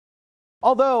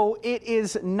Although it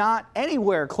is not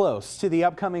anywhere close to the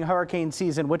upcoming hurricane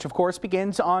season, which of course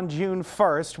begins on June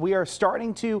 1st, we are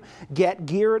starting to get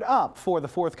geared up for the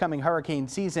forthcoming hurricane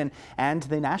season, and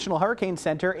the National Hurricane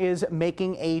Center is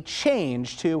making a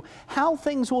change to how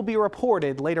things will be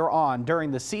reported later on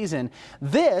during the season.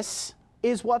 This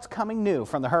is what's coming new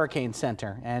from the Hurricane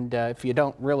Center. And if you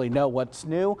don't really know what's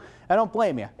new, I don't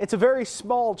blame you. It's a very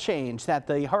small change that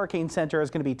the Hurricane Center is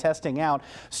going to be testing out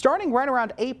starting right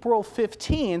around April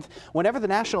 15th, whenever the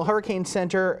National Hurricane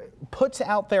Center puts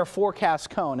out their forecast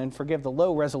cone. And forgive the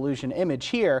low resolution image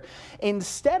here,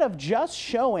 instead of just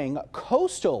showing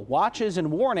coastal watches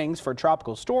and warnings for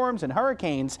tropical storms and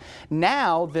hurricanes,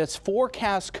 now this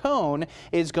forecast cone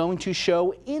is going to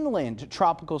show inland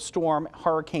tropical storm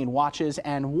hurricane watches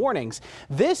and warnings.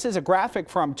 This is a graphic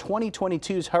from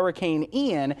 2022's Hurricane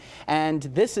Ian, and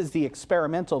this is the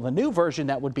experimental, the new version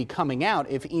that would be coming out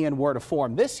if Ian were to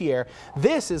form this year.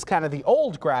 This is kind of the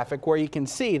old graphic where you can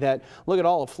see that, look at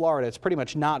all of Florida, it's pretty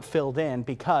much not filled in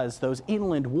because those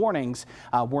inland warnings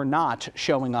were not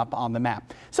showing up on the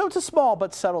map. So it's a small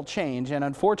but subtle change, and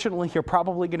unfortunately you're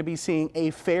probably going to be seeing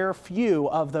a fair few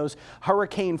of those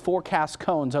hurricane forecast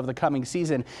cones over the coming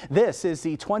season. This is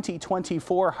the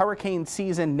 2024 hurricane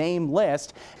season name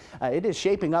list. It is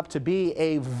shaping up to be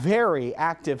a very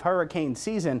active hurricane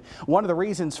season. One of the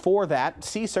reasons for that,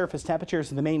 sea surface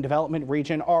temperatures in the main development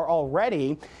region are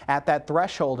already at that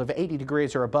threshold of 80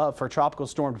 degrees or above for tropical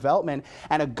storm development,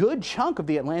 and a good chunk of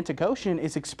the Atlantic Ocean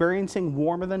is experiencing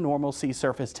warmer than normal sea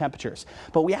surface temperatures.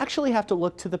 But we actually have to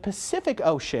look to the Pacific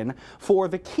Ocean for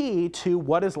the key to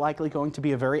what is likely going to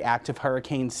be a very active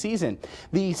hurricane season.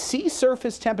 The sea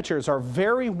surface temperatures are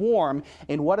very warm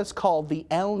in what is called the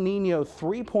El Nino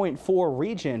 3.4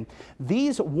 region.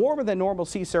 These warmer than normal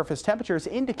sea surface temperatures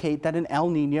indicate that an El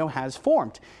Nino has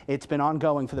formed. It's been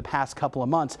ongoing for the past couple of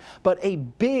months, but a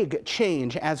big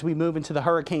change as we move into the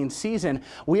hurricane season.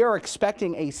 We are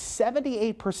expecting a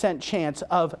 78% chance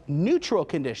of neutral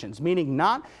conditions, meaning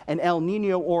not an El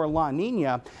Nino or La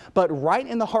Nina, but right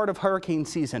in the heart of hurricane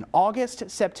season, August,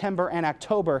 September, and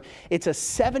October. It's a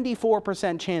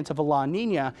 74% chance of a La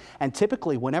Nina, and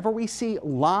typically whenever we see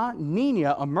La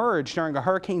Nina emerge during a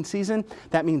hurricane season,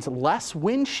 that means less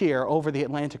wind shear over the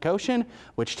Atlantic Ocean,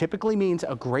 which typically means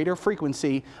a greater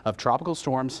frequency of tropical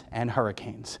storms and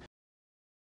hurricanes.